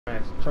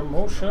Alright,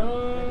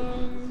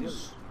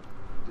 promotions.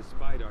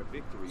 Despite our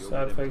victory over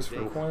Sad them face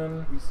today, for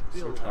Quinn. we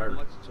still So tired. have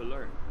much to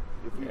learn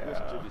if we wish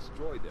Yeah. to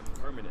destroy them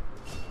permanently.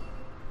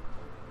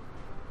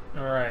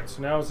 Alright,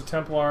 so now as a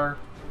Templar,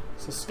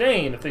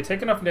 sustain. If they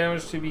take enough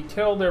damage to be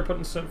killed, they're put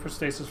in for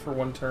stasis for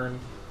 1 turn.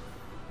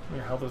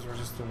 Your health is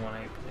resistant to 1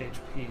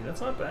 HP.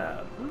 That's not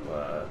bad,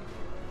 but...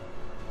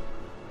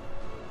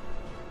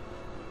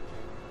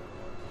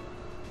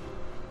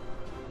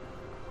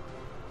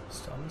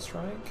 Stun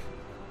strike?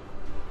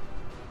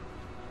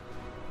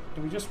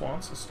 Do we just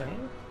want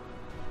sustain?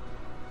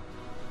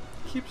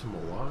 Keeps them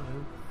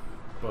alive,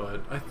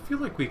 but I feel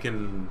like we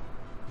can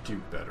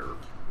do better.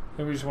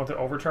 Maybe we just want the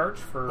overcharge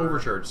for...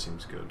 Overcharge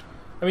seems good.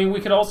 I mean,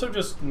 we could also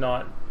just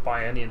not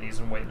buy any of these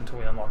and wait until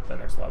we unlock the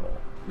next level.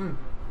 Hmm.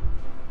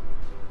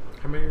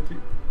 How many are the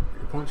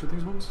points are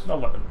these ones?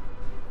 11.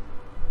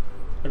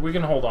 Like, we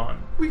can hold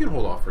on. We can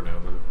hold off for now,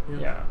 then.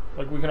 Yeah.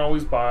 Like, we can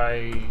always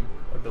buy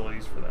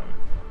abilities for them.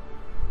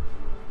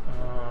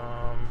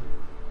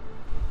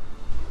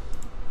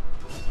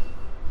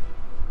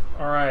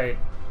 Alright.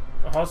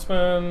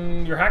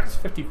 Hossman, your hack is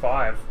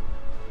 55.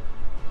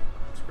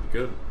 It's pretty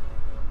good.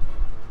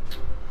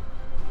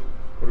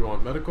 What do you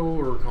want, medical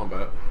or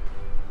combat?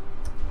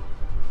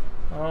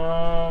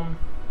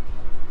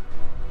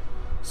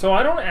 So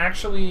I don't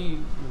actually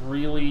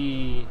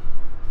really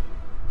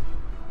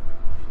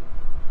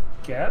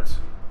get.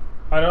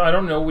 I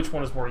don't know which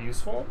one is more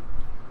useful.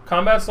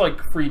 Combat's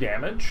like free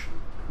damage.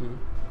 Hmm.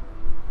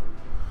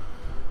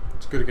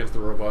 It's good against the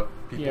robot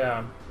people.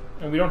 Yeah,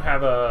 and we don't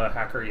have a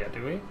hacker yet,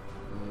 do we?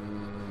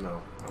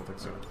 No, I don't think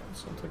so.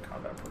 So I'll take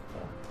combat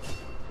purple.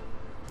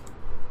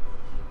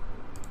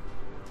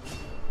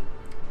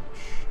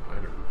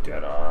 Schneider.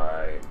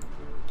 Deadeye.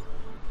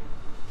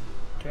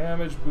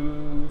 Damage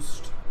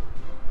boost.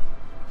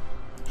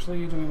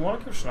 Actually, do we want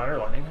to give Schneider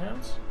lightning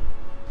hands?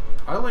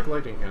 I like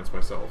lightning hands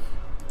myself.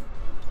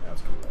 Yeah,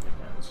 let's give lightning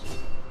hands.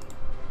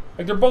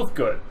 Like, they're both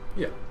good.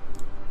 Yeah.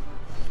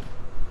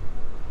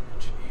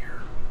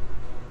 Engineer.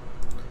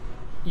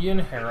 Ian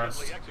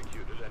Harris.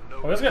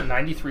 Oh, he's got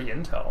 93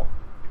 intel.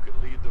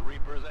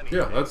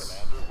 Yeah,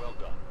 that's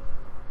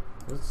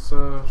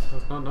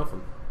not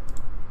nothing.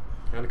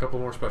 And a couple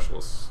more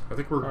specialists. I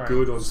think we're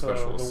good on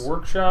specialists. The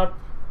workshop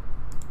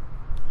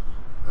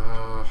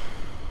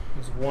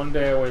is 1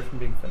 day away from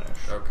being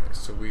finished. Okay,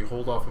 so we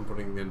hold off on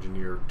putting the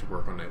engineer to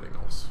work on anything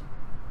else,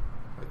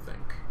 I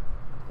think.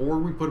 Or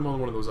we put him on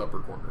one of those upper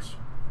corners.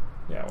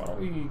 Yeah, why don't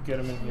we get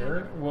him in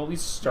here? We'll at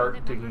least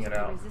start digging it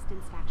out.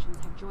 Resistance factions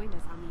have joined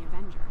us on the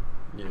Avenger.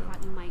 Yeah. I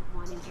thought you might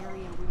want an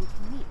area where we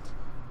can meet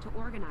to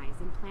organize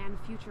and plan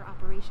future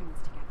operations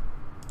together.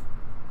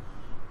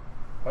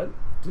 What?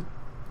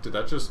 Did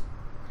that just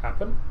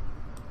Happen?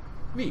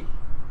 me?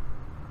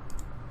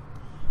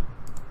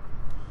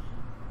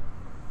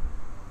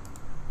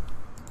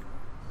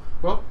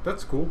 Well,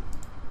 that's cool.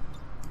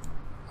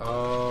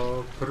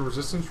 Put a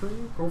resistance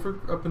ring over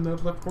up in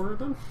that left corner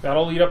then?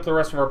 That'll eat up the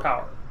rest of our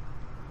power.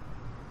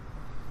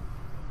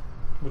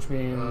 Which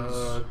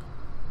means...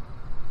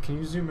 can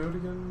you zoom out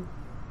again?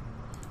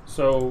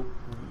 So,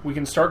 we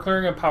can start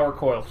clearing a power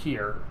coil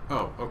here.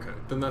 Oh, okay.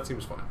 Then that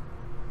seems fine.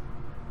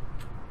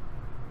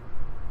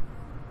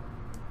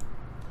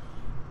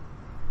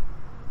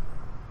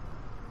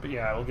 But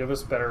yeah, it'll give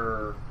us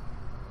better...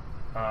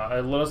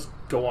 it'll let us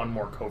go on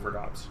more covert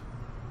ops.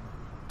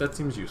 That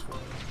seems useful.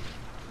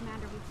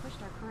 Commander, we've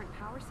pushed our current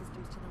power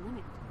systems to the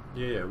limit.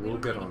 Yeah, We we'll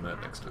don't get have on that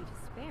any next time.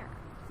 capacity to spare,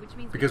 which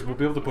means Because we we'll can't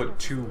be able to support put our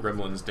 2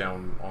 facilities. gremlins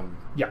down on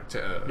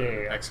to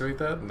Yeah. excavate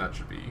that, and that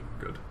should be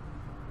good.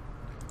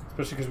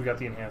 Especially because we got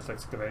the enhanced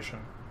excavation.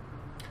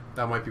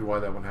 That might be why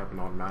that one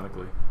happened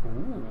automatically.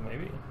 Ooh,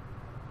 maybe.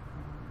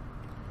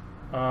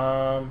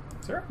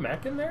 Is there a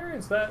mech in there?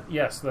 Is that...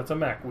 Yes, that's a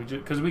mech. We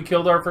just... Because we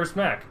killed our first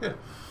mech. Yeah.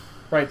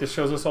 Right, this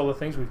shows us all the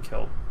things we've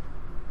killed.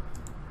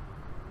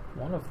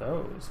 One of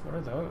those. What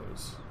are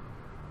those?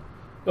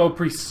 Oh,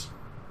 priests.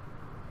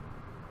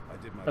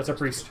 That's a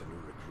priest.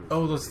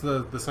 Oh, that's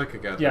the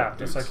psychic guy. Yeah,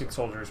 the psychic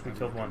soldiers. We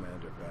killed one.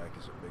 Commander back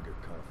is a bigger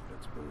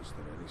confidence boost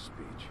than any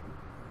speech.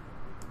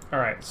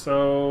 Alright,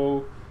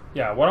 so...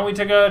 Yeah, why don't we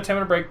take a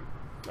 10-minute break?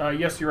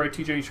 Yes, you're right,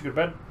 TJ, you should go to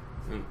bed.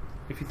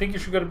 If you think you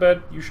should go to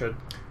bed, you should.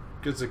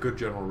 It's a good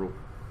general rule.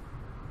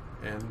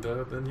 And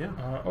then,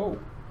 yeah. Oh,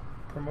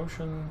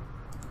 promotion...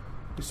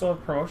 We still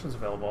have promotions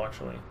available,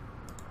 actually.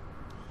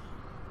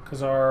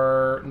 Because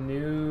our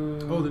new...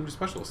 Oh, the new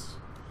specialists.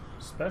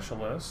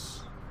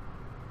 Specialists...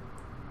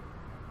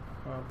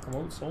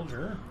 promote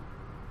soldier.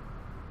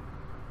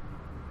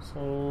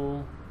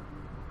 So...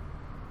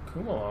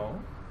 Kumalo.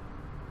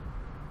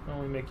 Why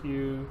don't we make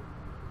you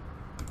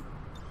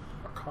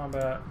a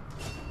combat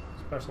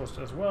specialist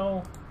as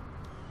well?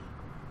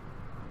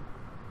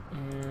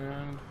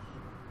 And...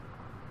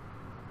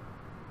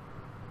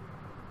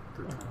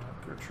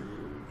 Gertrude.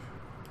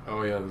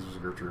 Oh yeah, this was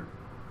Gertrude.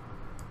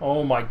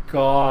 Oh my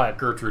god.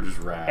 Gertrude is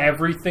rad.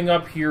 Everything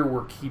up here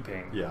we're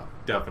keeping. Yeah,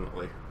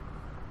 definitely.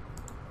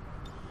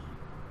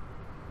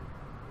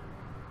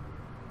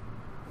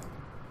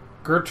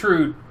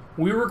 Gertrude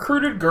We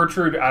recruited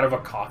Gertrude out of a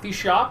coffee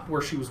shop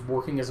where she was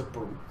working as a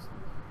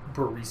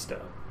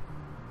barista.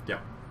 Yeah.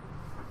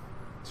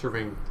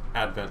 Serving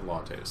Advent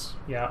lattes.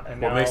 Yeah,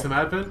 and What now makes them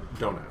Advent?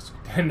 Don't ask.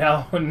 and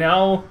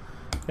now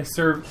they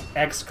serve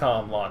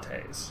XCOM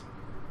lattes.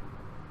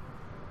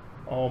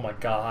 Oh my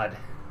god.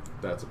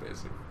 That's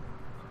amazing.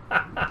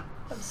 I'm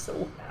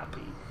so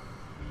happy.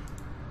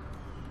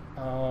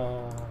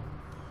 Oh.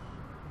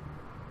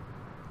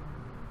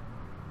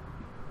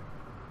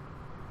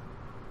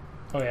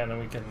 Oh yeah, and then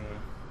we can...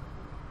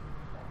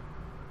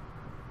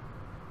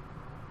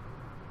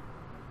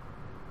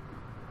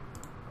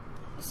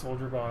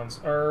 Soldier bonds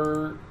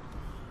are...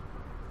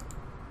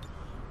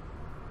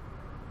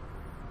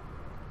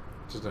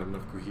 Just not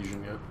enough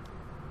cohesion yet.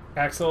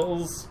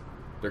 Axles.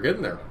 They're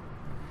getting there.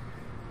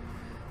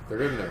 They're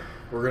getting there.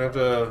 We're gonna have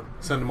to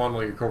send them on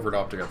like a covert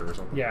op together or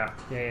something.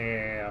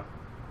 Yeah.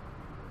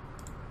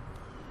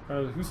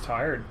 Who's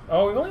tired?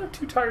 Oh, we only have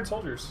 2 tired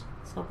soldiers.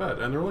 It's not bad.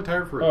 And they're only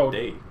tired for Oh. a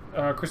day.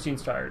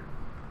 Christine's tired.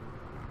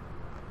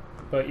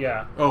 But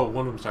yeah. Oh,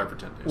 one of them's tired for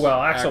 10 days.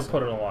 Well, Axel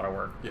put in a lot of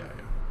work. Yeah.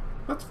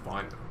 That's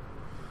fine though.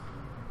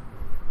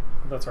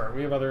 That's alright.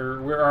 We have other...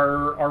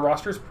 Our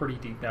roster's pretty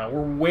deep now.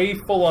 We're way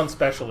full on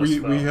specialists,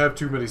 though. We have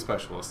too many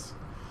specialists.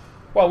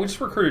 Well, we just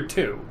recruited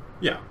 2.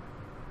 Yeah.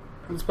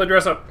 Let's play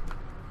dress up.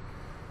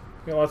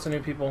 We got lots of new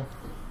people.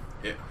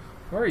 Yeah.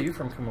 Where are you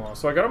from, Camilla?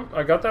 So I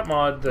got that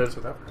mod that...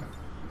 South Africa.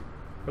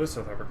 What is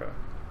South Africa?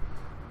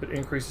 It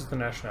increases the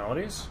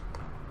nationalities.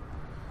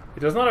 It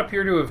does not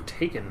appear to have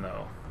taken,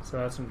 though. So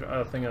that's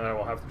a thing that I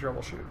will have to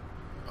troubleshoot.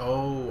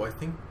 Oh, I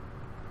think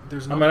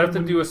there's. I might have to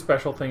do a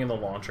special thing in the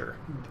launcher.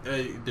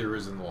 There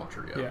is in the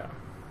launcher, yeah. Yeah.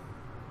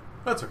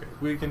 That's okay.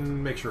 We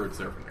can make sure it's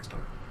there for next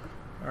time.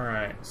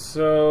 Alright,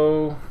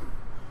 so...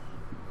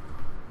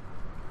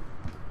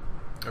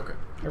 Okay.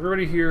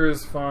 Everybody here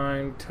is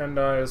fine.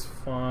 Tendai is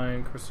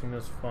fine.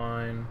 Christina's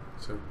fine.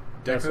 So Yeah,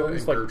 Decca so and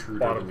it's like Gertrude are the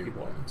bottom new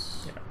people.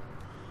 ones. Yeah.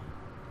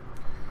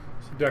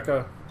 So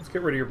Decca, let's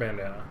get rid of your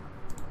bandana.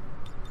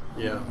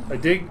 Yeah.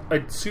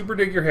 I super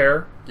dig your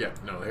hair. Yeah.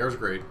 No, the hair's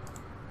great.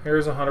 Hair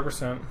is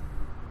 100%.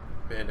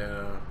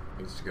 Bandana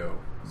needs to go.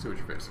 See what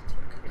your face looks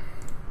like.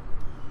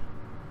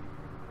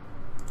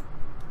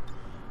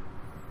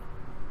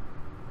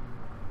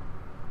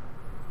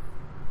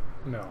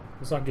 No,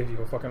 let's not give you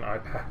a fucking eye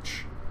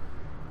patch.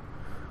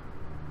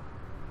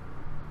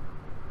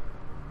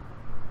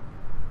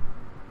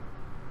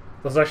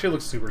 Those actually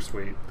look super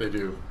sweet. They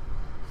do.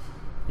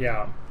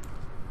 Yeah.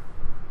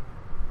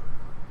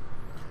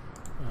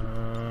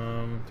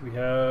 Do we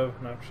have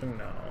an option?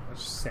 No.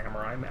 It's just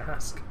samurai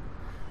mask.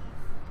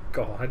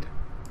 God.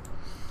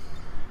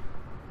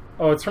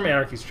 Oh, it's from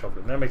Anarchy's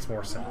Children. That makes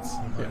more sense.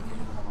 Yeah.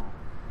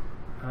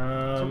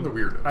 Some of the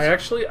weirdos.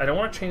 I don't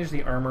want to change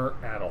the armor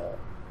at all.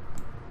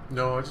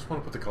 No, I just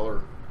want to put the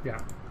color. Yeah.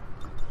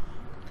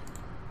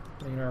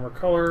 Main armor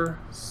color,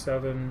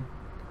 7.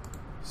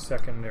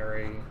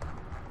 Secondary.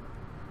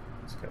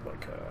 Let's get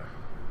like a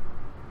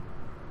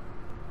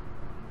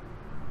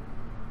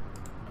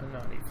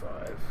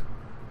 95.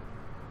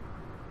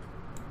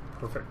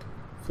 Perfect.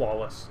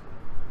 Flawless.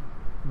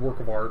 Work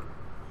of art.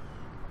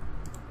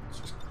 Let's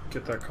just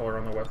get that color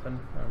on the weapon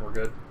and we're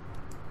good.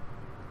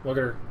 Look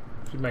at her.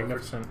 She's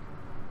magnificent.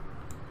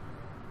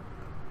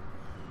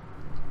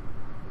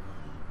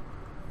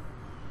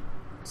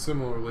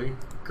 Similarly,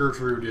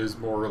 Gertrude is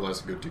more or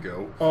less good to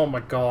go. Oh my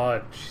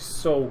god, she's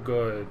so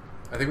good.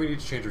 I think we need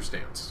to change her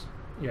stance.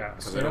 Yeah,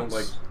 Because I don't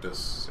like this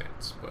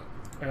stance, but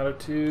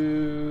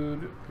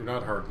attitude. you're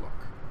not hard luck.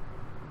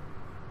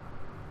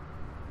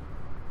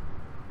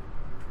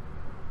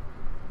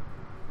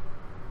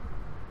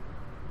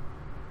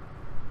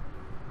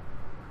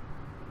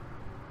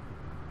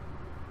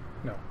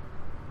 No.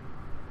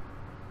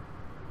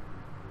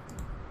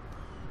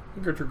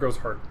 Gertrude goes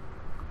hard.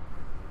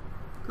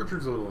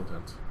 Gertrude's a little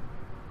intense.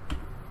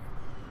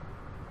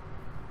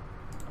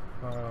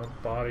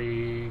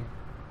 Body.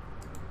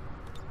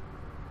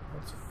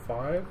 That's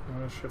 5. I'm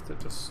going to shift it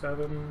to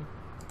 7.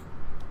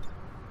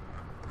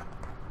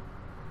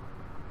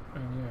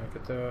 And yeah,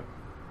 get that.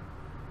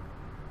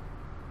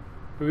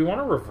 Do we want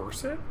to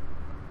reverse it?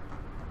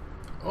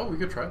 Oh, we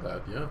could try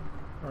that, yeah.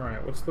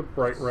 Alright, what's the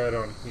bright red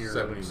on here?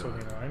 79.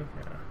 79?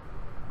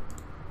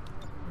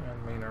 Yeah.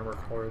 And main armor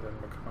color then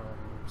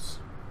becomes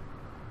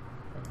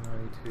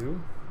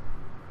 92.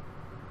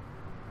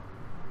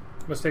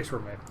 Mistakes were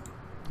made.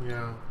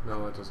 Yeah,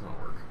 no, that does not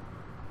work.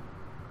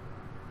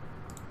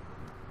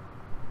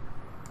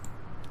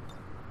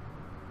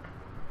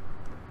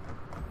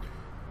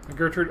 And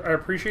Gertrude, I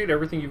appreciate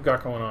everything you've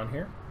got going on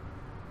here.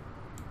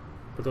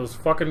 But those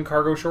fucking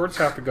cargo shorts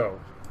have to go.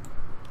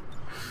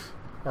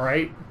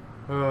 Alright?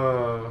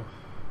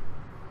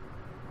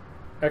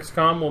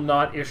 XCOM will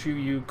not issue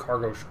you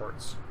cargo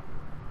shorts.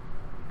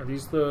 Are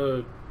these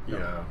the...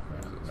 Yeah.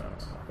 No,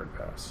 hard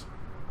pass.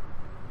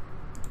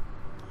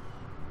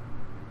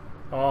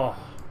 Oh.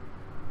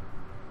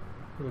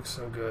 It looks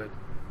so good.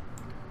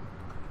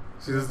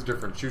 See, this is the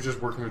difference. She was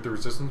just working with the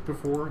Resistance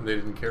before, and they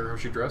didn't care how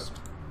she dressed.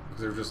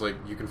 Because they were just like,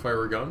 you can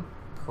fire a gun?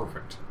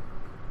 Perfect.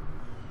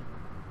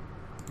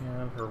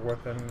 And her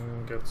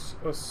weapon gets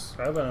a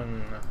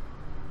 7.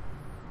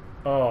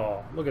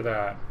 Oh, look at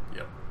that.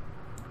 Yep.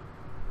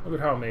 Look at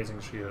how amazing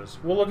she is.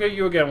 We'll look at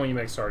you again when you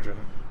make Sergeant.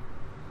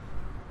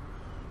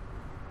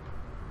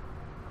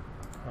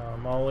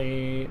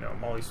 Molly... No,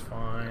 Molly's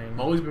fine.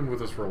 Molly's been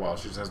with us for a while.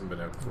 She just hasn't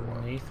been out for a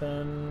while.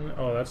 Nathan...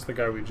 Oh, that's the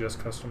guy we just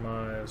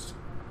customized.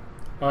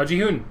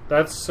 Jihoon.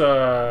 That's,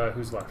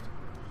 who's left?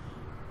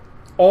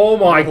 Oh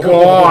my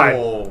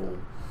god!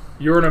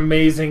 You're an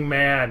amazing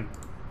man.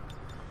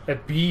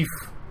 That beef.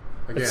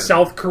 Again, that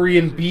South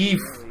Korean beef.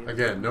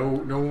 Again,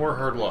 no more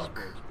hard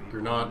luck.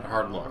 You're not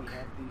hard luck. We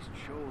have these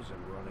chosen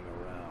running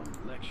around,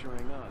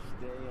 lecturing us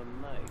day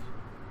and night.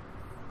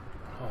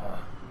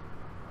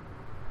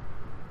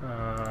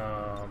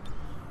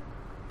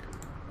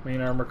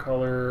 Main armor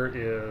color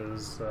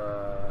is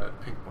That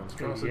pink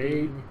monstrosity.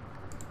 88.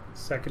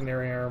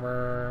 Secondary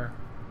armor.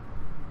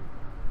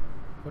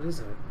 What is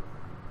it?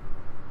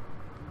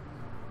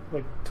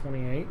 Like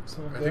 28,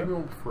 something like I that. think we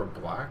went for a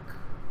black,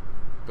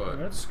 but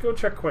Let's go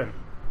check Quinn.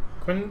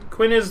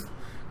 Quinn is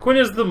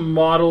the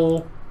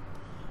model.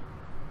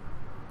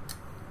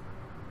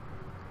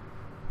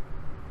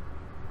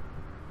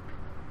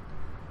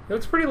 He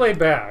looks pretty laid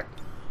back.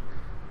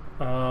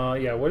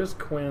 Yeah, what is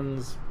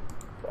Quinn's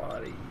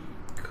body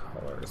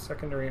color?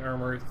 Secondary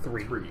armor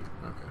 3. 3. Okay.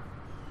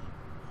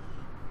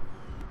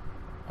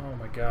 Oh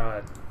my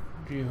god.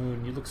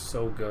 Jihoon, you look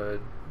so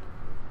good.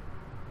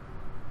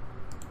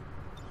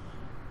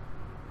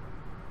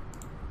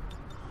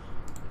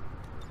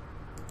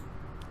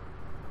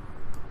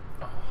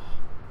 Oh,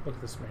 look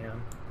at this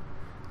man.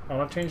 I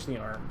want to change the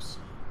arms.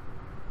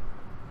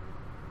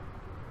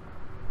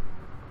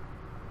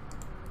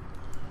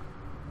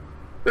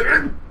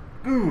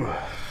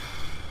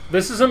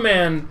 This is a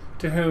man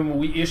to whom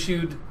we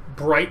issued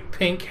bright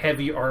pink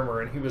heavy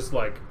armor, and he was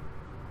like,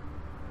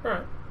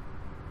 alright.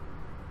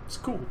 It's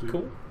cool, dude.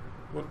 Cool.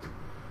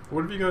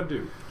 What have you got to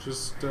do?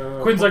 Just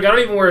Quinn's like, I don't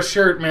even wear a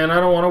shirt, man. I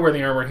don't want to wear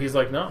the armor. And he's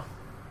like, no.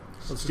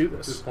 Let's do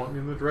this. Just point me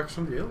in the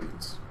direction of the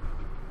aliens.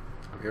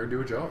 I'm here to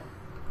do a job.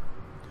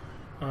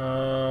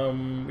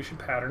 We should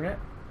pattern it.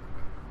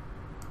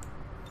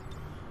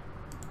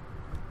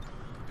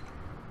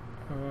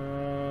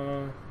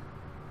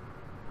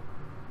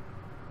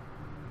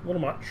 A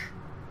little much.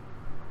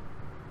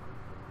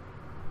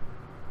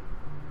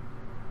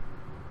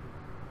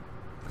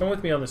 Come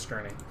with me on this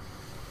journey.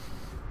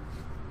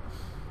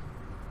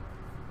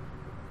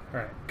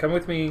 Alright, come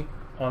with me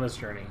on this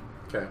journey.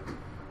 Okay.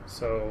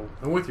 So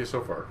I'm with you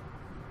so far.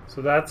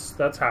 So that's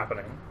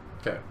happening.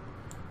 Okay.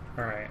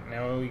 Alright,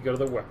 now we go to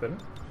the weapon.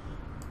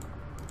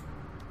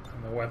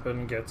 And the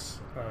weapon gets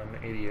an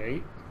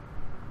 88.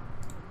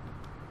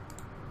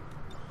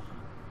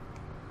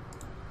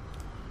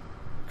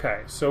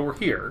 Okay, so we're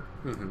here.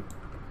 Mm-hmm.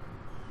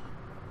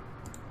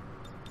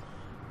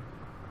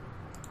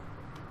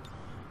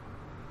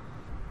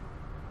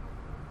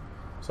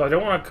 So I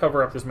don't want to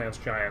cover up this man's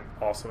giant,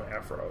 awesome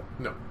afro.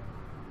 No.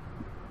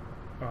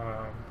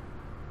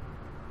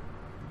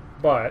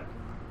 But...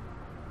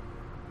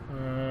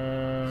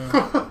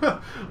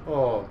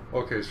 oh,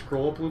 okay.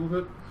 Scroll up a little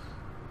bit.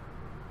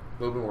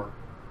 A little bit more.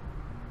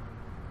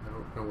 I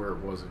don't know where it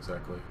was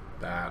exactly.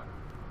 That.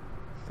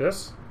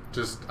 This?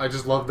 I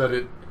just love that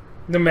it...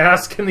 The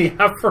mask and the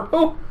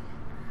afro?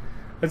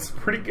 That's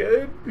pretty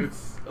good.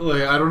 It's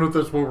like, I don't know if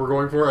that's what we're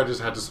going for. I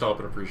just had to stop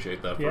and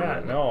appreciate that. For Yeah,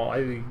 a moment. no,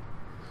 I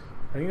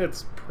think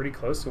that's pretty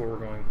close to where we're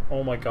going.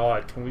 Oh my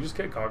god, can we just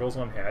get goggles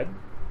on head?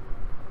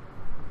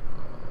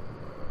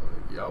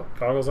 Yep.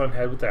 Goggles on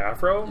head with the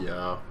afro?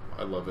 Yeah,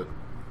 I love it.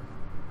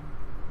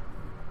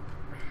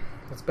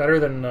 That's better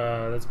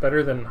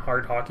than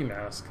hard hockey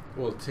mask.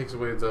 Well, it takes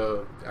away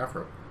the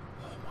afro.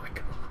 Oh my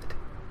god.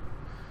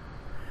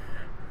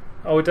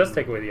 Oh, it does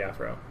take away the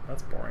afro.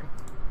 That's boring.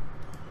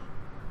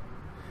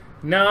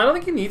 No, I don't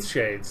think he needs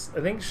shades.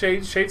 I think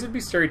shades would be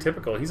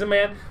stereotypical. He's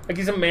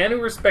a man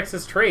who respects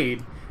his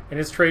trade, and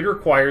his trade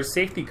requires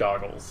safety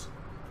goggles.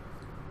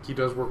 He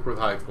does work with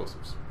high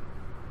explosives.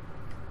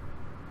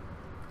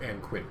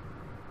 And Quinn.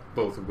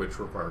 Both of which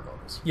require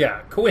goggles.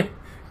 Yeah, Quinn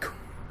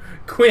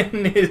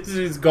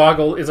is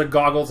a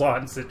goggles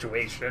on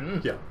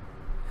situation. Yeah.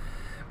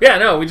 Yeah,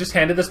 no, we just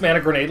handed this man a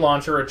grenade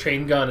launcher, a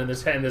chain gun, and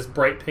this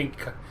bright pink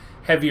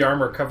heavy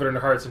armor covered in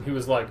hearts, and he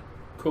was like,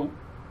 cool.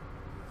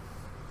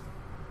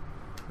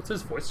 What's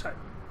his voice type?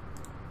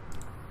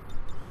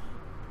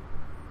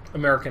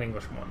 American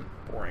English 1.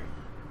 Boring.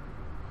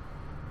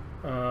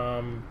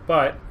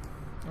 But,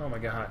 oh my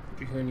god,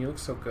 Jihoon, you look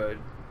so good.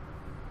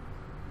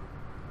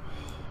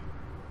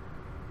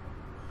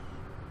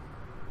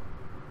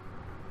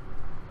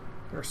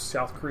 You're a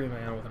South Korean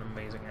man with an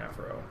amazing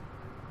afro.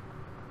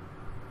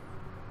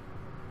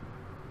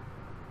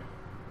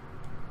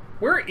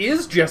 Where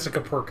is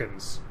Jessica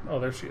Perkins? Oh,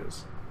 there she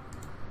is.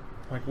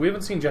 Like, we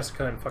haven't seen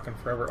Jessica in fucking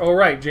forever. Oh,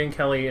 right, Jane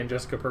Kelly and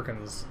Jessica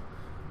Perkins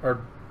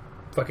are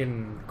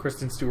fucking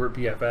Kristen Stewart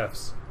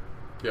BFFs.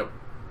 Yep.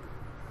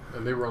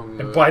 And they were on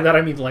the... And by that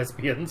I mean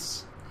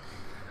lesbians.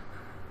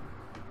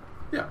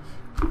 Yeah.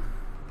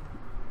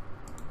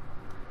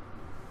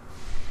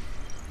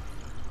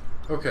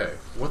 Okay,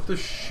 what the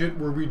shit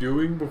were we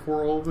doing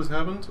before all of this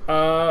happened?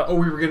 Oh, Oh,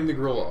 we were getting the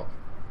gorilla.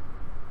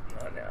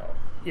 no.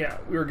 Yeah,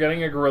 we were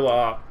getting a gorilla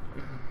up.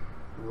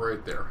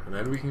 Right there. And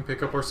then we can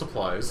pick up our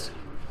supplies.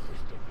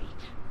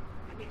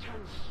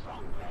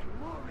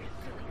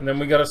 And then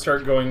we gotta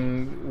start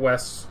going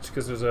west,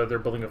 because they're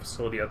building a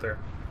facility out there.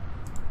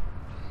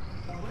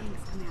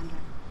 Thanks, Commander.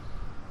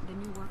 The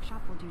new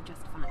workshop will do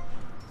just fine. I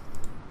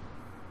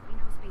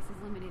know space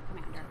is limited,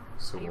 Commander.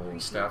 So I we'll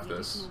appreciate staff the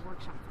this. additional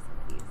workshop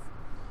facilities.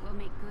 We'll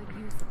make good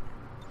use of them.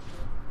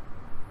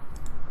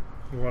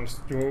 You want us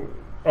to do?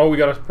 Oh, we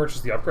gotta purchase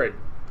the upgrade.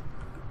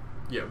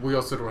 Yeah, we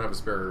also don't have a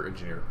spare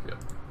engineer yet.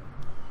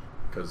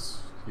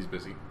 Because he's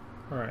busy.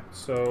 Alright,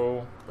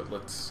 so... But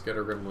let's get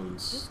our gremlins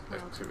This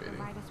world will activating.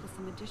 provide us with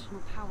some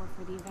additional power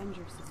for the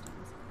Avenger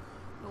systems,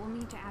 but we'll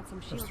need to add some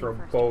shielding throw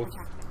first both. to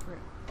protect the crew.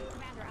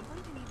 Commander, I'm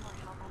going to need more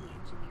help on the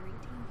engineering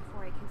team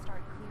before I can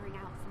start clearing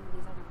out some of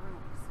these other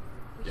rooms.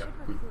 We Yeah, should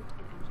recruit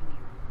an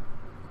engineer.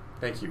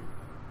 Thank you.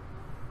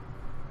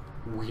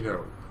 We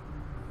know.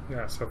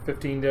 Yeah, so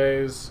 15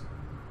 days.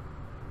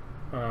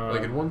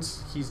 Like, and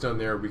once he's done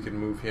there, we can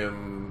move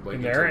him like in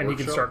into there, the and he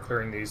can workshop. start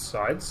clearing these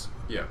sides.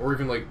 Yeah, or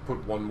even like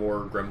put one more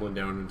gremlin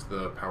down into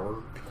the power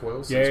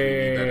coil since Yeah, we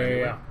need that anyway.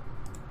 yeah.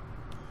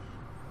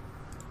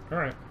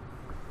 Alright.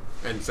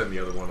 And send the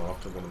other one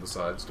off to one of the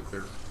sides to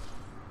clear.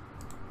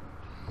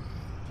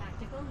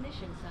 Tactical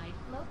mission site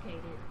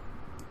located.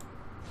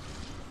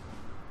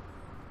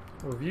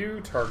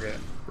 Review target.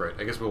 Right,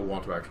 I guess we'll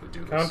want to actually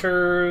do this.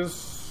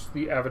 Counters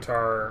the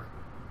avatar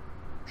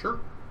Sure.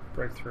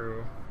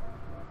 breakthrough.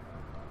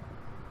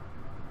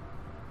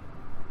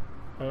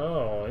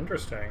 Oh,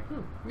 interesting.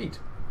 Neat.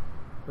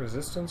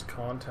 Resistance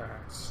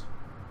contacts.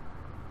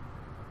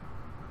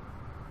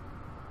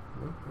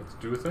 Well, let's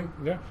do a thing.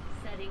 Yeah.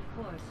 Setting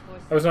course for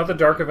That was not the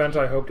dark event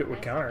I hoped it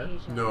would counter.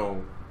 Asia.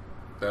 No.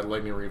 That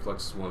lightning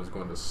reflex one is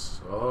going to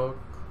suck.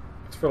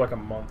 It's for like a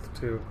month,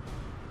 too.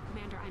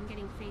 Commander, I'm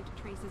getting faint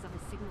traces of a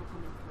signal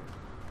coming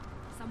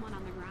through. Someone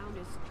on the ground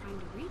is trying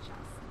to reach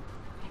us.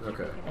 I can't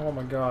Okay. make it Oh out.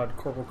 my god,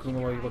 Corporal Keep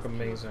your Kumula, you look eyes peeled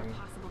for amazing.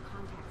 possible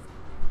contacts.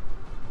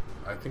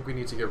 I think we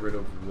need to get rid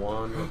of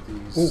one of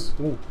these.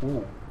 Ooh.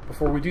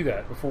 Before we do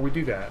that.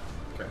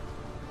 Okay.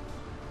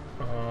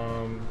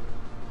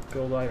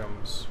 Build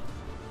items.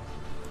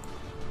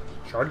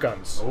 Shard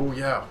guns. Oh,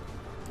 yeah.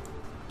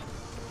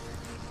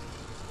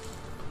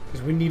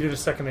 Because we needed a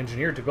second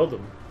engineer to build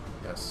them.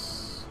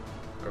 Yes.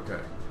 Okay.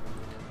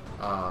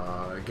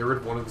 Get rid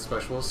of one of the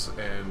specialists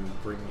and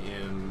bring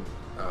in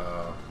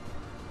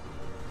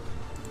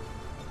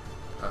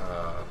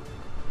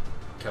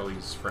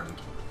Kelly's friend,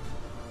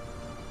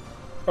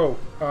 Oh,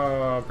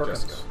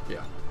 Perkins. Jessica.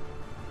 Yeah.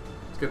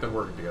 Let's get them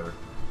working together.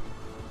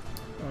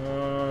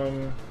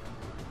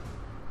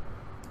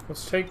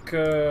 Let's take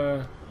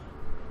him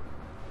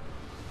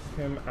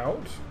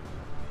out.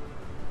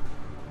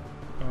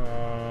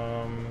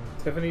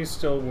 Tiffany's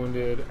still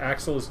wounded.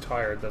 Axel is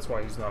tired. That's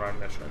why he's not on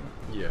mission.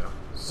 Yeah.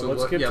 So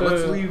let's get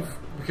let's to- leave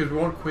because we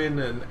want Quinn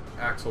and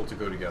Axel to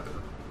go together.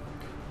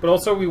 But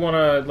also, we want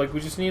to we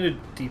just need a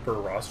deeper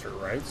roster,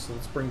 right? So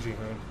let's bring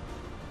Jihoon.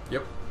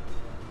 Yep.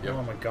 Yep.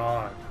 Oh my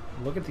god,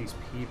 look at these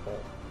people.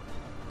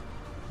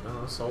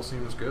 No, this all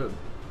seems good.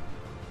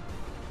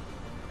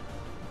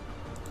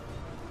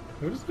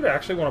 Who does it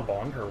actually want to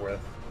bond her with?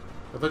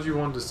 I thought you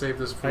wanted to save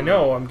this for... I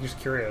know. I'm just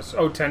curious.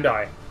 Oh,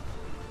 Tendai.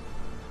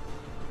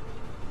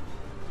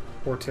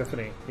 Or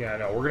Tiffany. Yeah,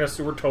 no, we're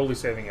totally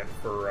saving it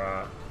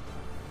for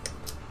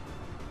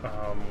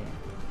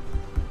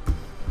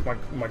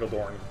Michael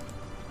Dorn.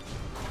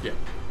 Yeah.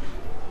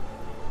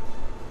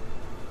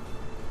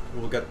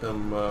 We'll get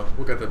them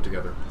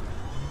together.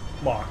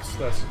 Mox.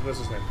 That's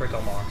his name. Pray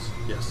tell Mox.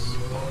 Yes.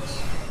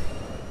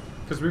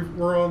 Because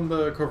we're on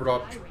the covert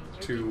op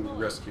to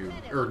rescue,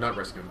 or not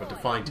rescue, but to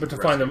find. But to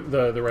find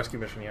the rescue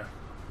mission, yeah.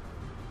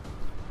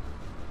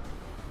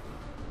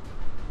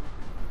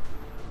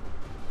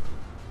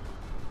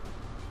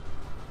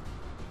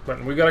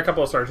 But we got a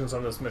couple of sergeants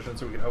on this mission,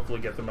 so we can hopefully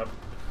get them up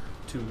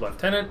to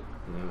lieutenant.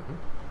 Mm-hmm.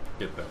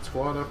 Get that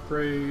squad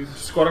upgrade.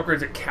 Squad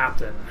upgrades at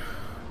captain,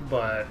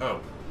 but Oh,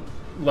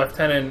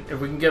 lieutenant.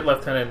 If we can get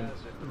lieutenant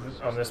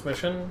on this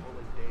mission,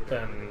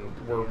 then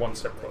we're one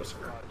step closer.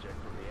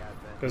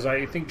 Because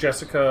I think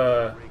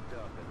Jessica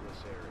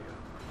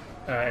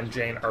and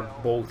Jane are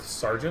both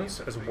sergeants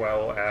as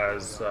well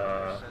as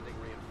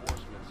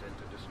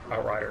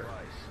Outrider.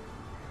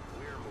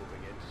 We're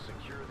moving in to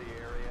secure the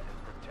area and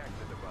protect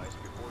the device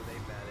before they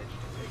manage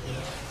to take it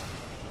out.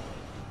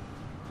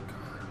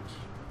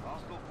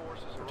 Hostile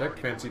forces are Protect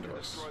already fancy moving to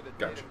device. destroy the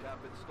Gotcha. data tap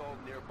installed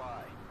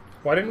nearby.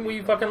 Why didn't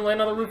we fucking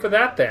land on the roof of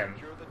that then?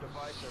 Secure the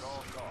device at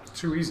all costs.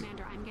 too easy.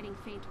 Commander, I'm getting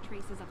faint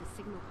traces of a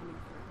signal coming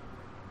through.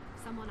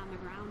 Someone on the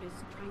ground is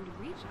trying to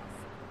reach us,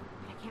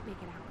 but I can't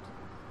make it out.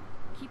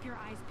 Keep your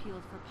eyes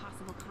peeled for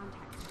possible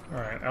contacts.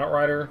 Alright,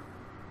 Outrider.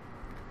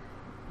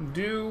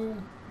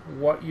 Do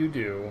what you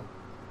do.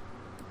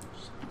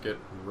 Just get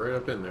right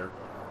up in there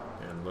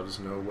and let us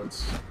know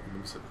what's in the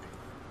vicinity.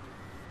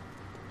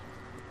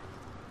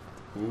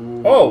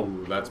 Ooh, Oh!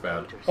 that's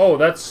bad. Oh,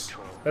 that's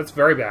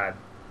very bad.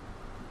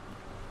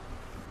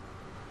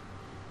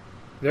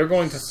 They're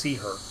going to see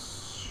her.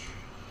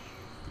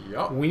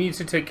 Yup. We need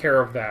to take care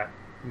of that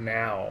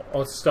now.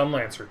 Oh, it's Stun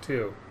Lancer,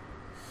 too.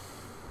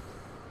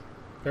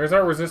 There's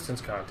our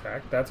resistance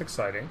contact. That's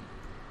exciting.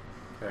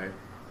 Okay.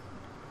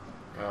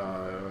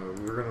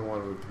 We're gonna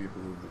want to move the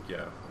people who,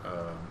 yeah.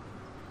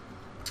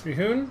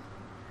 Jihoon,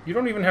 you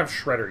don't even have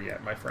Shredder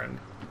yet, my friend.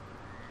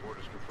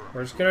 Orders confirmed.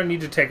 We're just gonna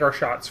need to take our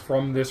shots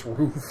from this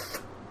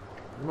roof.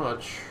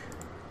 Much.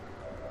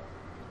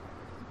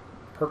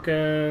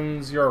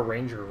 Perkins, you're a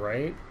ranger,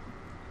 right?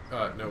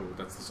 No,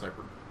 that's the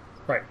sniper.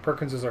 Right,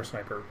 Perkins is our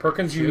sniper.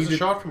 Perkins, She you has need a to...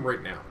 shot from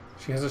right now.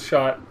 She has a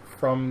shot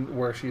from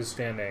where she is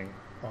standing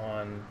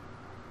on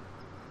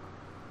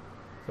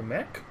the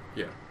mech?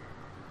 Yeah.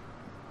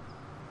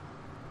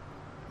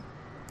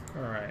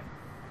 Alright.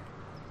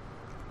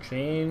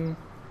 Jane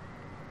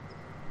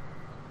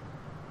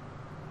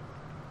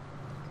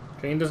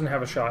doesn't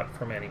have a shot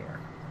from anywhere.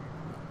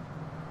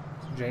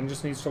 So Jane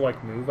just needs to,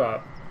 like, move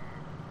up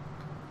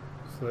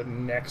so that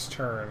next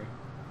turn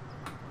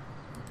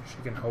she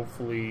can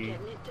hopefully...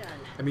 Getting it done.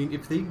 I mean,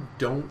 if they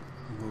don't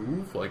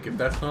move, like, if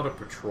that's not a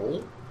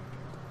patrol...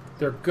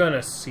 They're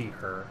gonna see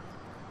her.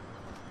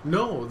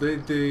 No,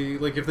 they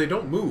like, if they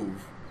don't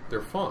move,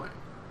 they're fine.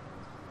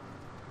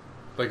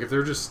 Like, if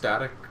they're just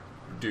static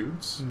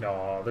dudes,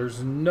 No,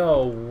 there's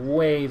no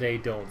way they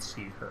don't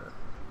see her.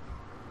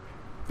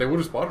 they would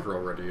have spotted her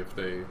already if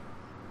they...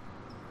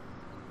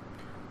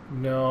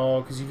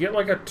 No, because you get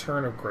like a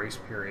turn of grace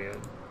period.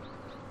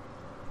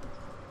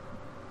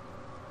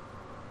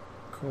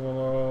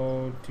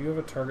 Cool. Do you have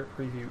a target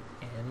preview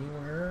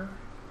anywhere?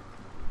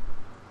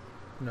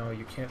 No,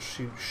 you can't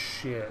shoot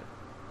shit.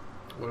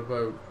 What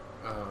about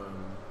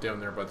down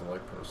there by the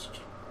light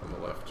post on the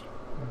left?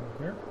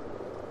 Over here?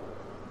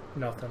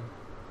 Nothing.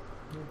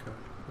 Okay.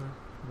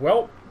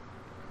 Well,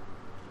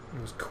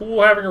 it was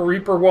cool having a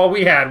Reaper while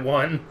we had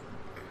one.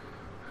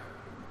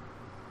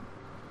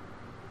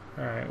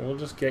 Alright, we'll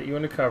just get you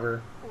into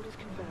cover. Orders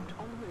confirmed.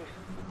 On the roof.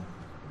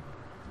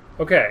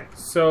 Okay,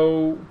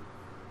 so...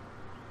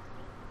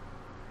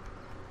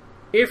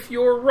 if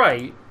you're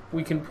right,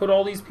 we can put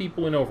all these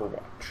people in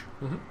Overwatch.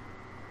 Mm-hmm.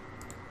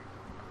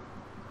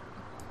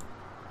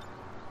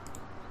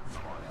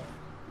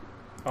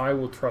 I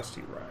will trust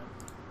you, Ryan.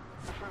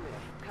 Affirmative.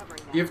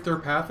 Covering that. If they're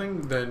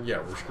pathing, then yeah,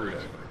 we're screwed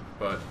anyway.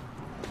 But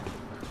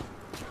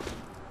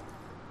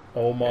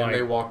Oh and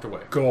they my walked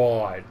away.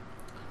 god.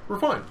 We're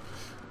fine.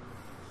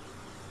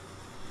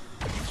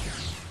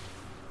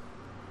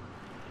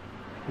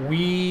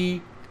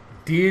 We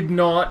did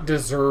not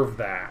deserve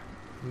that.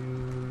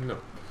 No.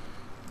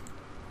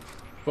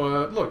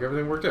 But look,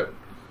 everything worked out.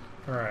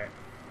 Alright.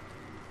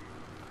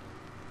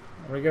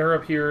 I'm gonna get her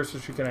up here so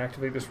she can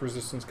activate this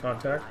resistance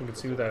contact. We can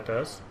see what that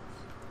does.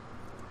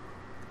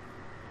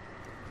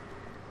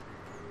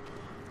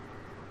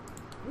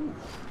 Ooh.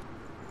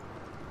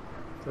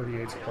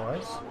 38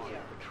 supplies.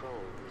 Patrol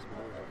is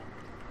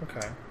moving.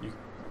 Okay. You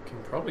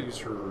can probably use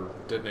her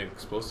detonate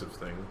explosive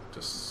thing to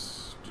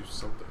do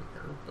something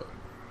here, but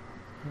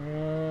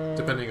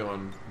depending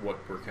on what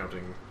we're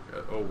counting.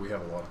 Oh, we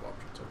have a lot of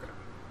options. Okay.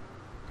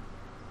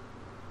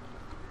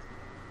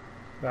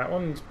 That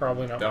one's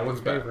probably not That my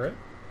one's bad. favorite.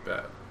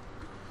 Bad.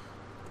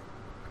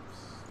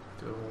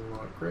 Still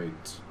not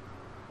great.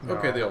 No.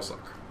 Okay, they all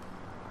suck.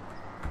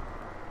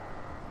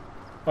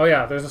 Oh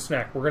yeah, there's a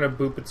snack. We're gonna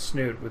boop its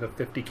snoot with a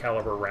 50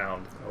 caliber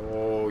round.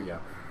 Oh yeah.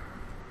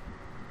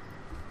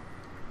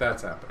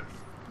 That's happening.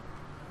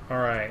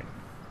 Alright.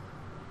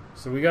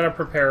 So we gotta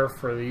prepare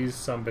for these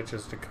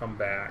sumbitches to come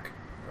back.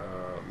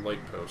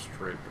 Light post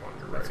right on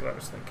your That's right. what I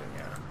was thinking,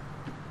 yeah.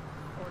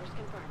 Orders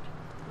confirmed.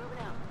 Moving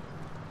out.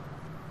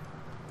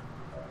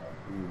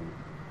 Ooh.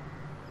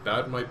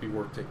 That might be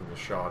worth taking a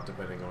shot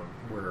depending on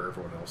where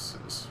everyone else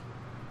is.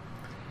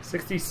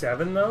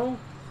 67 though?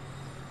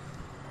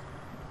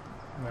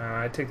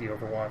 Nah, I'd take the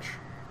Overwatch.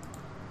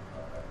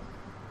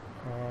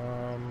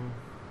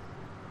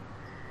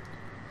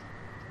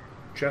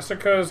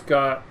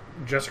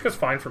 Jessica's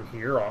fine from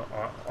here,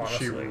 honestly.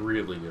 She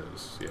really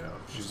is, yeah.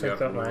 She's Take got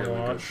that really long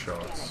good watch.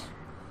 shots.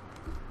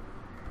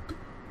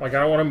 Like, I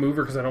don't want to move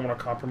her because I don't want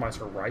to compromise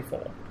her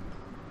rifle.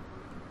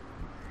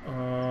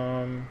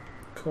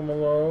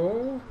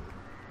 Kumalo.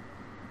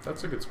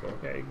 That's a good spot.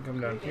 Yeah, you can come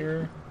down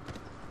here.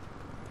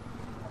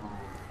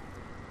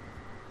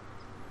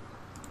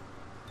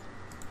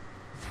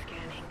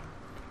 Scanning.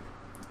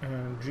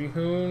 And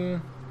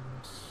Jihoon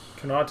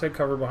cannot take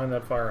cover behind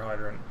that fire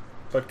hydrant.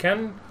 But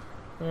can...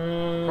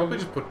 Probably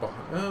just put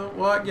behind...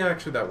 well, yeah,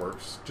 actually that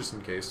works. Just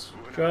in case.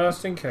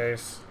 just in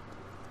case.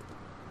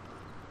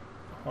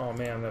 Oh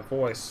man, that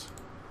voice.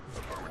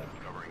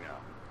 Covering now.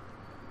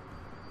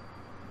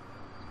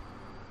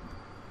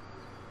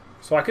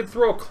 So I could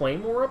throw a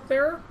claymore up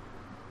there?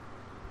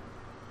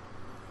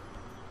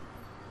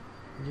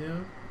 Yeah,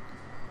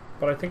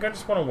 But I think I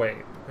just want to wait.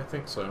 I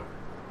think so.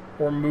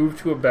 Or move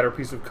to a better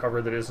piece of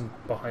cover that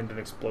isn't behind an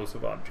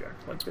explosive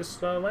object. Like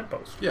this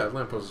lamppost. Yeah,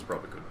 lamppost is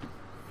probably good.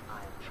 I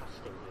am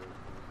trusting you.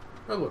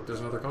 Oh look,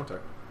 there's another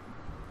contact.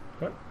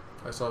 What?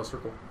 I saw a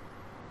circle.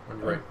 On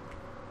your right.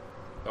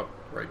 Up,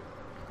 right.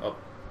 Up.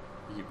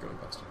 You keep going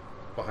past it.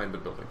 Behind the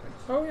building.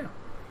 Oh, yeah.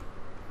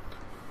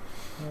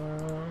 Eyes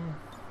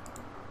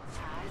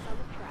on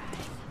the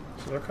prize.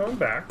 So they're coming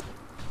back.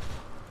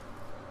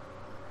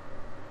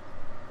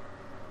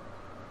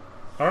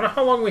 I don't know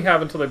how long we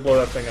have until they blow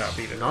that thing up,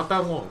 either. Not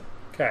that long.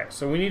 Okay,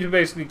 so we need to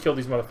basically kill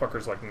these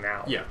motherfuckers, like,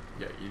 now. Yeah,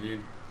 yeah. You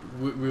need.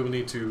 We will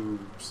need to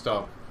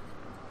stop.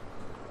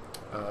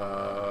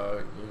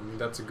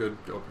 That's a good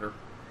opener.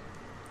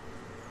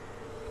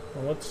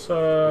 Well, let's,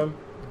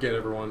 Get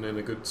everyone in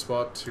a good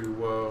spot to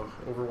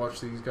overwatch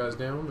these guys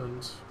down,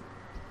 and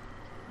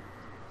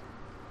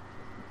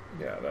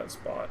yeah, that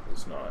spot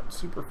is not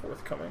super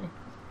forthcoming.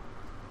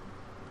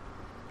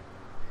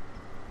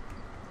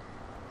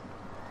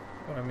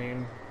 I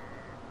mean,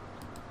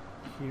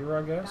 here,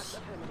 I guess.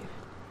 Affirmative.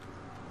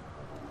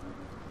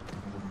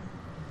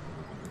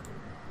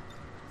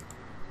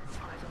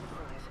 Eyes on the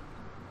prize.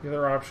 The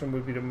other option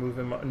would be to move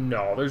him.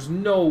 No, there's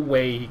no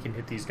way he can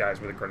hit these guys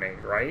with a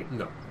grenade, right?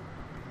 no,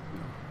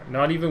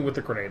 Not even with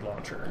the grenade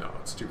launcher. no,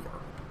 it's too far. No,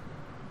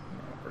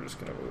 we're just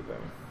gonna move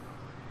him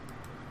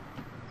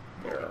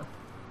there.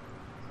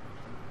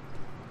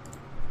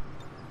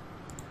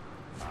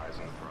 Eyes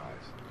on the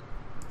prize.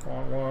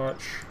 On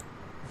watch.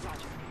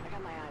 Roger. I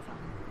got my eyes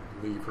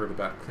on. Leave her to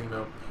back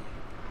cleanup.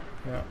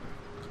 Yeah.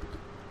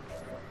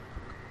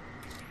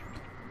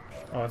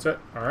 Oh, that's it.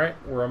 All right,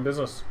 we're on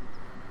business.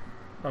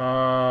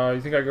 You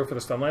think I go for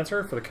the stun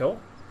lancer for the kill?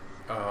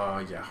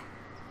 Yeah.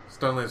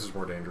 Stun lance is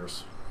more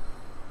dangerous.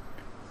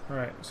 All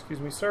right. Excuse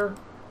me, sir.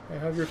 May I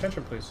have your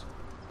attention, please?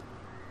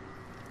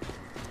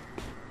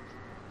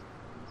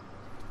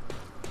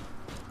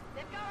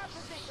 They've got our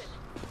position.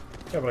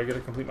 Yeah, but I get to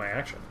complete my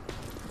action.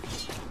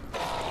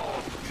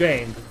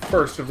 Jane,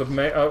 first of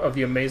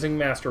the amazing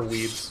master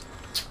weeds.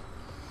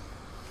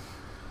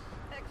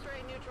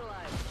 X-ray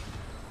neutralized.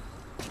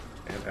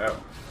 And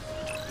out.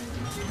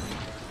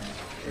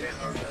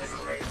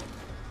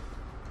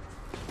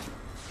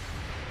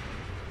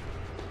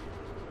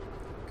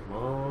 Come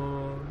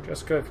on.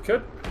 Jessica, if you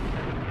could.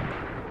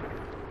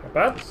 Not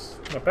bad.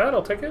 Not bad.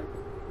 I'll take it.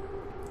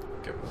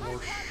 Get one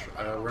more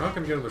we're not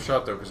going to get another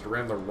shot, though, because it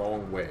ran the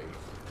wrong way.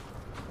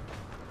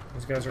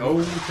 These guys are. Oh,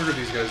 we triggered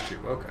these guys, too.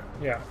 Okay.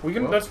 Yeah, we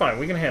can. Well. That's fine.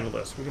 We can handle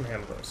this. We can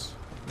handle this.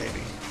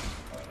 Maybe.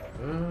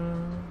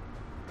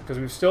 Because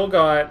we've still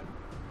got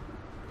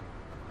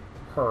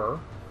her.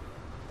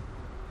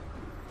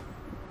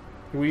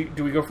 Do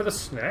we go for the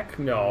snack?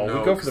 No, we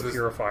go for the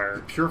purifier.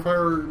 The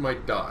purifier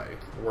might die,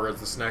 whereas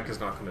the snack is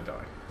not going to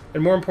die.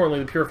 And more importantly,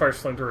 the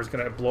purifier's flamethrower is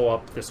going to blow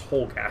up this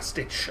whole gas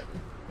station.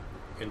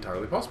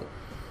 Entirely possible.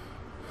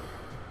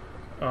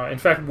 In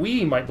fact,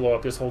 we might blow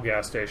up this whole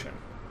gas station.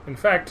 In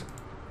fact,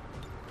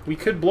 we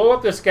could blow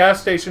up this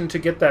gas station to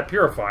get that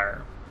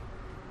purifier.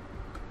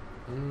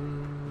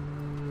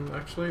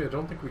 Actually, I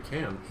don't think we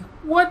can.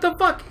 What the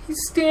fuck?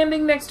 He's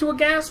standing next to a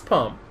gas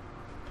pump.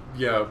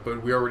 Yeah,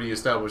 but we already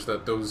established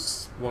that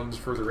those ones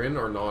further in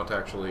are not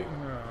actually...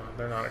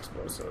 They're not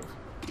explosive.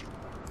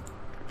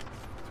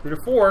 3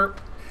 to 4.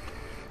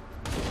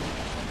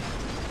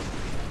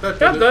 Yeah,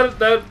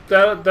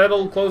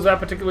 that'll close that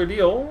particular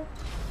deal.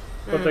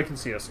 But they can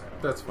see us now.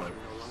 That's fine.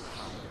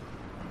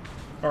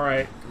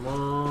 Alright. Come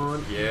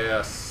on.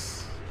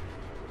 Yes.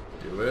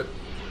 Do it.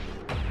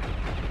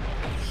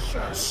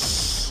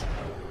 Yes.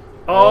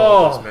 Those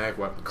Oh! mag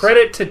weapons.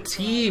 Credit to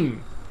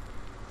team!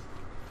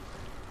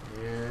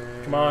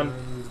 And Come on.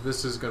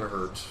 This is gonna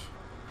hurt.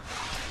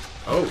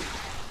 Oh.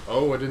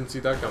 Oh, I didn't see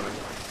that coming.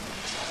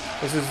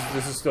 This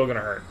is still gonna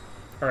hurt.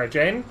 Alright,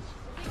 Jane?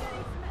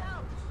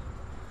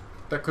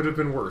 That could have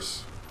been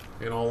worse,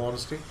 in all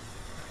honesty.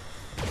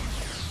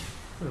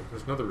 Oh,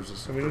 there's another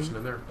resistant person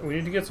in there. We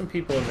need to get some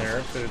people in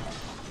there to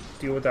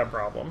deal with that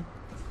problem.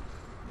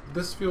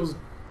 This feels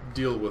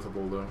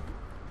deal-withable, though.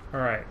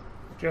 Alright.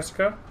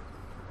 Jessica?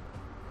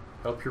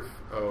 Help your...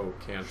 Oh,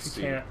 can't She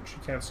see.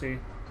 can't see.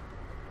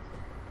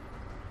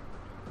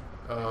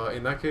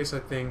 In that case, I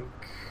think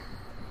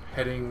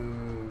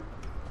heading...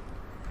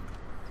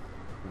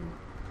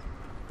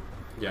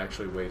 Yeah,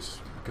 actually, wait.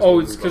 Oh,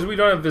 it's because we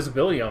don't have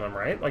visibility on them,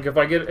 right? Like if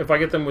I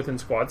get them within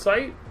squad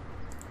sight.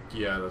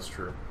 Yeah, that's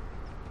true.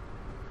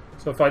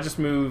 So if I just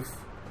move,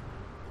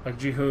 like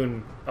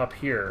Jihoon up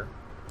here.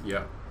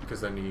 Yeah, because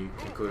then you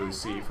can clearly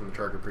see from the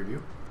target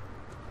preview.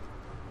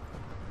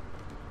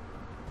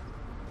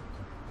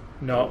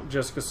 No,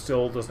 Jessica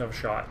still doesn't have a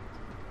shot.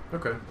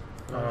 Okay.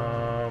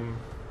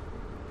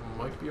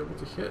 Might be able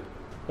to hit.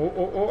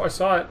 Oh! I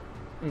saw it.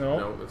 No.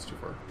 No, that's too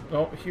far.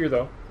 No, here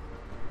though.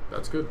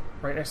 That's good.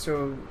 Right next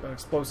to an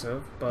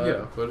explosive, but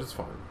Yeah, but it's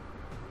fine.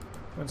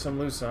 win some,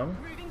 lose some.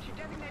 Moving to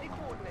designated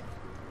coordinates.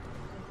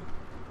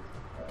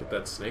 Get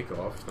that snake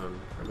off, then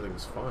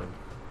everything's fine.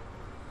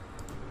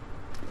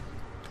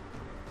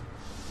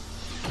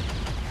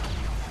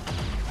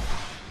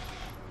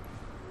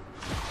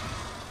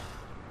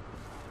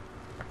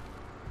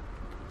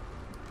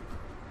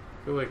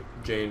 I feel like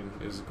Jane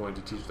is going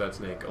to teach that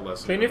snake a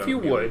lesson. Jane, if you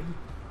about would.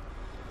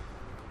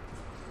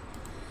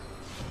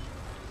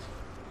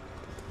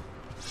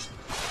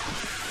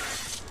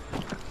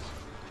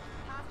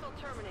 Hostile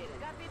terminated.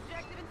 Got the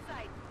objective in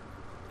sight.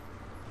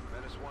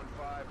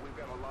 1-5, we've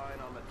got a line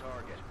on the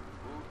target.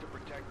 Move to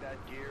protect that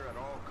gear at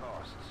all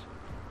costs.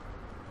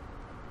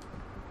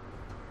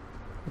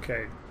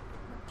 Okay.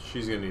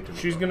 She's gonna need to.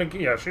 She's gonna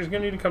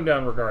need to come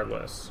down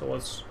regardless. So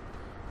let's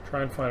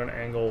try and find an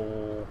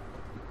angle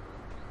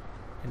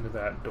into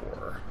that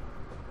door.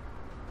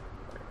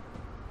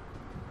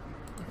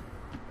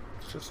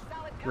 Let's just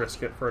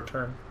risk it for a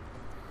turn.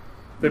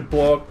 They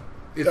blow up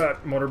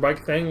that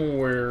motorbike thing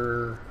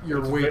where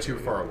You're way too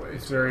far away.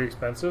 It's very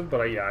expensive,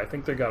 but yeah, I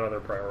think they got other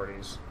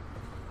priorities.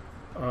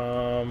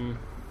 All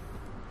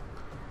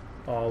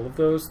of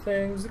those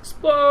things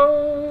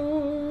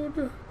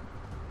explode.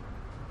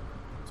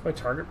 What's my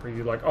target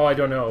preview like? Oh, I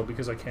don't know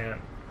because I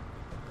can't.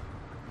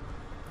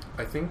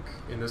 I think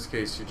in this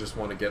case you just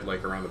want to get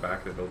like around the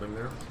back of the building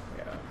there.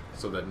 Yeah.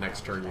 So that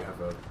next turn you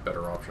have a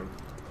better option.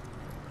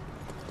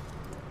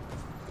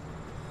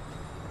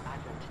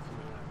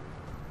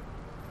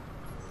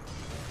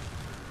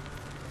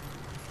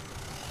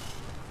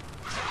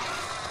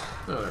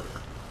 Oh, there we go.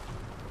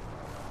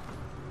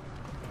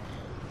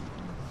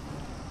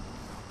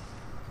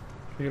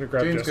 You gonna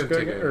grab Jane's Jessica gonna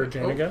take again, a, or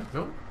Jane again?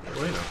 No,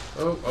 Elena.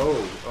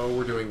 Oh,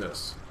 we're doing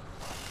this.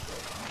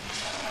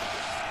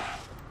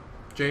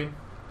 Jane?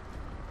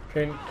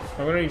 Jane,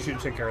 I'm gonna need you to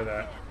take care of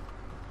that.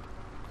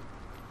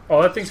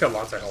 Oh, that thing's got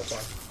lots of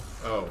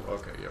health on. Oh,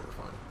 okay, yeah, we're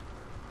fine.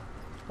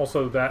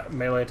 Also, that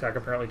melee attack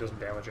apparently doesn't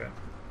damage it.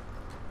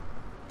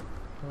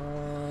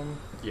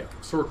 Yeah,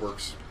 sword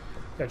works.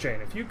 Yeah,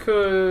 Jane, if you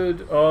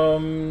could,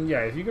 yeah,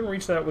 if you can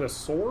reach that with a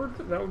sword,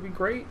 that would be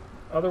great.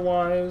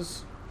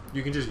 Otherwise,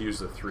 You can just use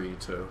the 3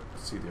 to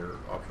see their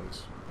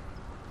options.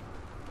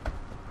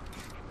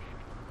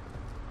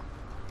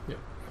 Yeah.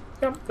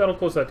 yeah, that'll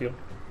close that deal.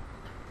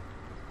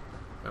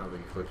 I don't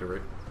think you clicked it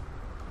right.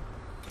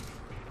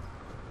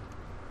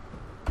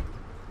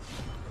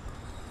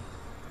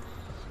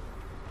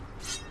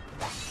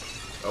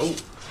 Oh,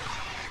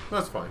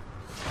 that's fine.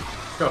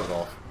 Got it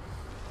off.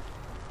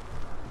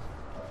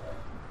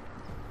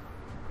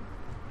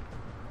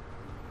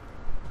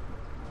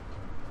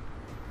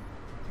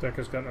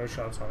 Decca's got no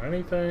shots on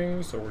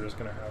anything, so we're just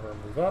gonna have her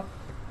move up.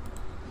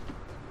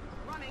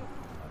 Running.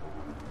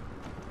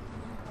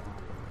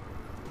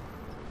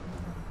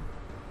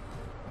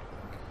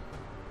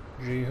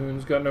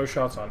 Jihoon's got no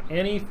shots on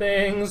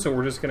anything, so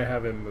we're just gonna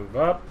have him move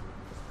up.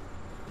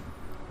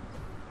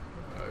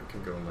 I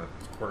can go in that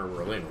corner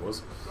where Elena was.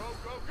 Go,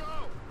 go,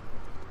 go!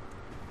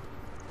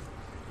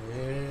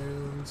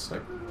 And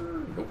sniper?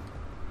 Nope.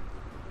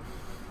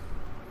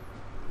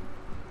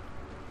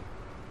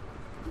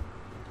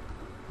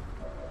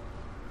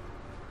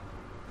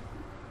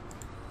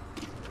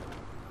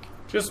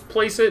 Just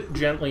place it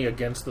gently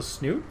against the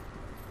snoot,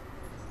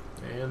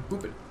 And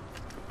boop it.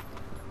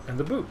 and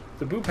the boop.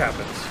 The boop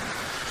happens.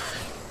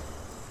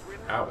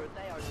 Ow. Remember,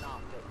 they are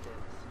not victims.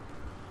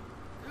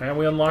 And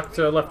we unlocked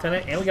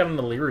Lieutenant, and we got an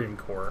Delirium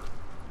Core.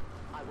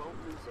 I won't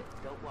lose it.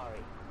 Don't worry.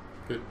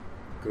 Good.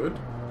 Good.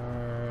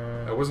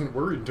 I wasn't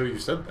worried until you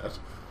said that.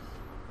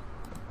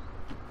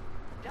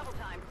 Double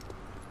time.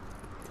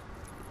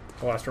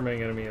 The last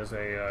remaining enemy is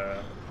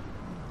a,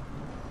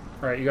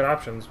 Alright, you got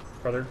options,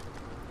 brother.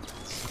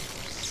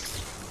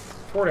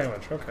 4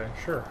 damage. Okay,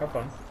 sure. Have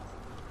fun.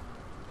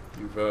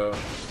 You've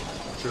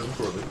chosen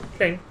poorly.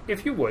 Shane,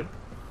 if you would,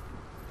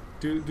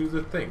 Do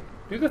the thing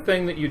do the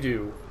thing that you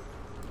do.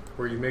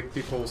 where you make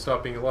people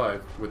stop being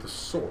alive with a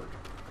sword.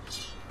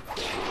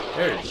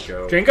 There you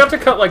go. Jane got to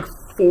cut like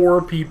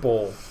 4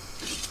 people.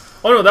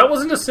 Oh no, that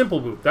wasn't a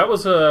simple boop. That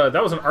was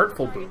an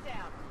artful boop. Target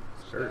down.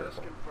 Very Status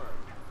helpful. confirmed.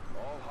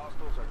 All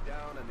hostiles are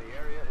down and the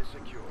area is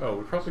secure. Oh,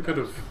 we probably could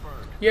have.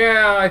 Confirmed.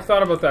 Yeah, I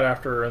thought about that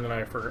after, and then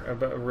I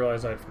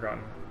realized I'd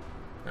forgotten.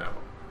 No.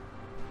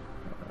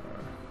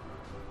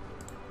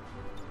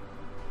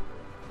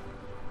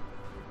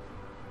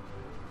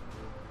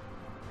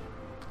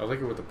 I like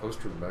it with the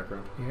poster in the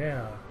background.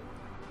 Yeah.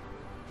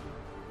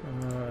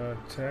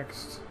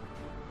 Text.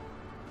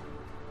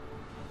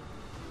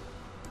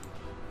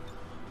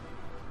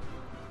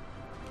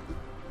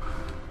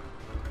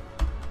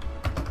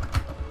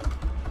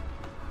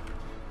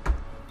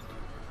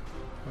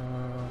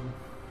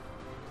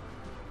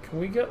 Can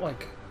we get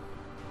like...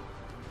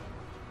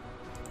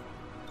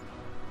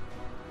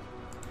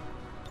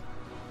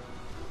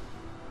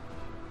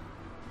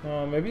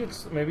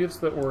 maybe it's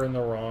that we're in the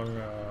wrong.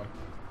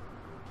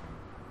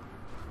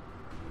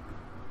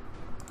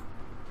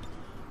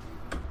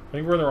 I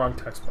think we're in the wrong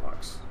text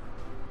box.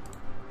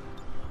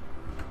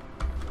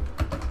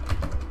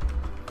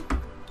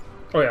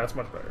 Oh yeah, that's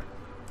much better.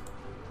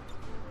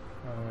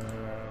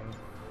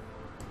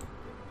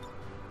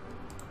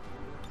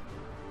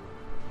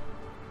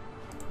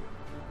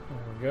 There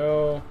we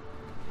go.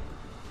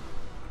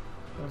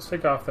 Let's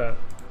take off that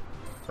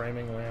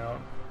framing layout.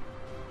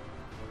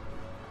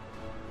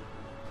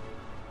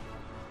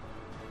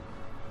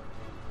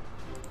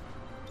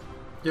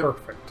 Yep.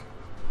 Perfect.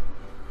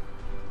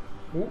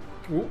 Ooh,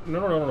 ooh,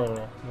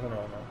 no.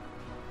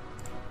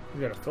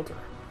 You got a filter.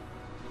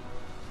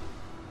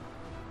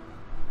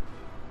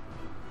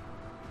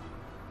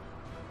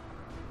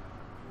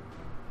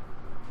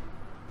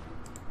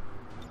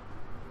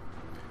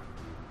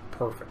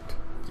 perfect.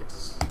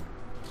 Yes.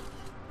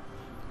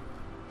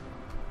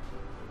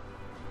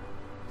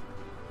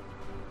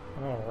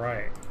 All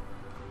right.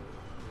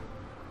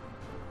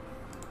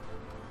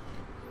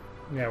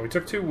 Yeah, we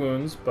took 2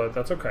 wounds, but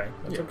that's okay.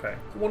 That's Yeah. okay.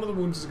 One of the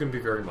wounds is going to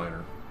be very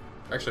minor.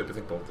 Actually, I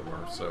think both of them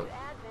are, so...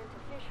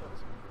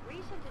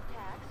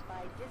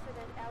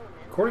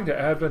 According to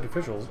Advent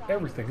officials,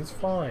 everything is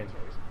fine.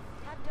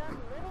 Have done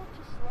little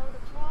to slow the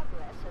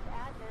progress of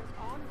Advent's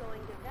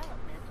ongoing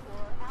development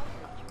or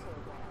outreach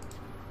programs.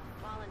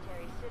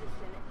 Voluntary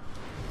citizen.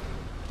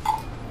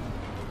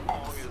 As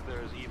long as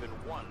there's even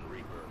one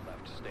Reaper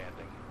left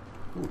standing,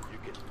 you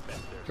can bet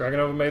there's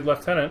Dragonova made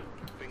Lieutenant.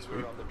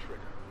 finger on the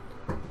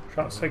trigger.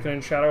 Shots taken in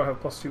shadow have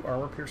 +2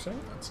 armor piercing.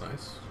 That's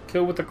nice.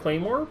 Kill with the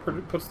Claymore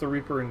puts the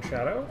Reaper in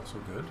shadow. Also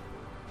good.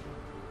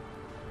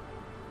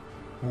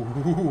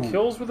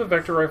 Kills with a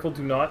Vector Rifle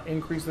do not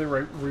increase the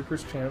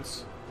Reaper's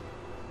chance.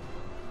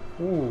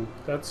 Ooh,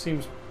 that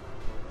seems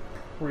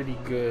pretty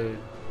good.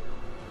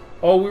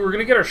 Oh, we were going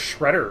to get a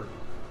Shredder.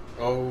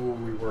 Oh,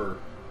 we were.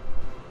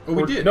 Oh,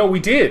 we did. No, we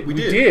did. We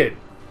We did. did.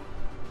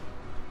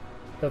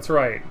 That's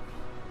right.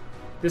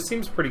 This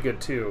seems pretty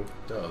good, too.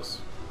 It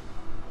does.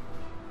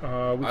 We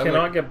I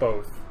cannot like- get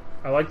both.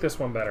 I like this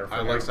one better. for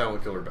I now. like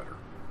Silent Killer better.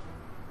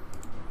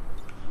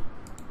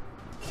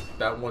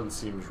 That one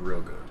seems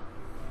real good.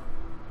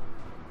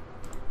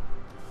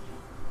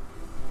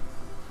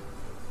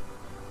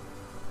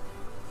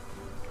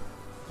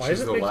 Why She's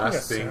is it the making a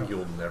last thing sound?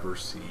 you'll never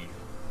see.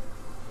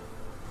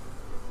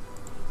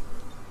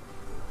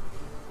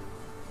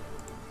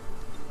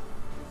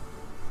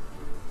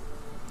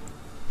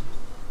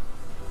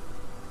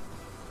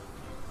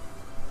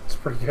 It's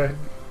pretty good.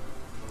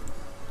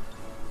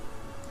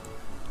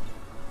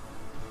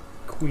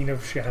 Queen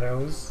of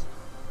Shadows.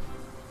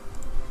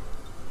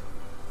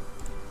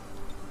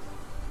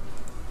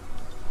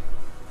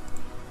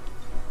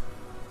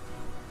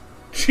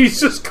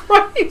 Jesus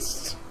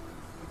Christ!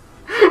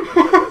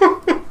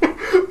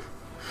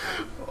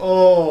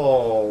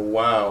 Oh,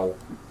 wow.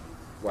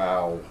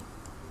 Wow.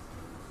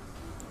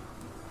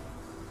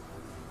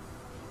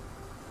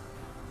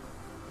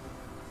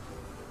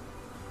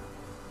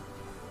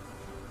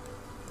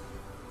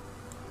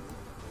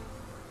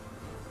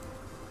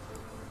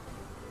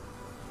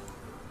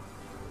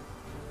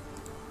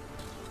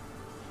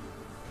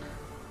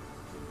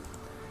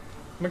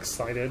 I'm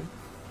excited.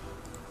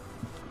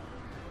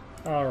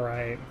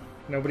 Alright.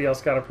 Nobody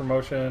else got a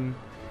promotion.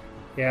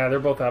 Yeah, they're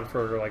both out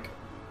for like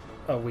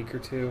a week or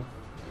 2.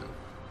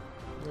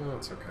 Oh,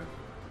 that's okay.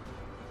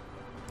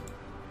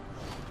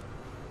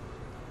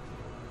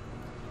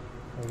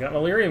 We got an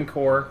Illyrium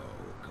core.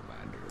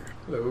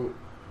 Hello.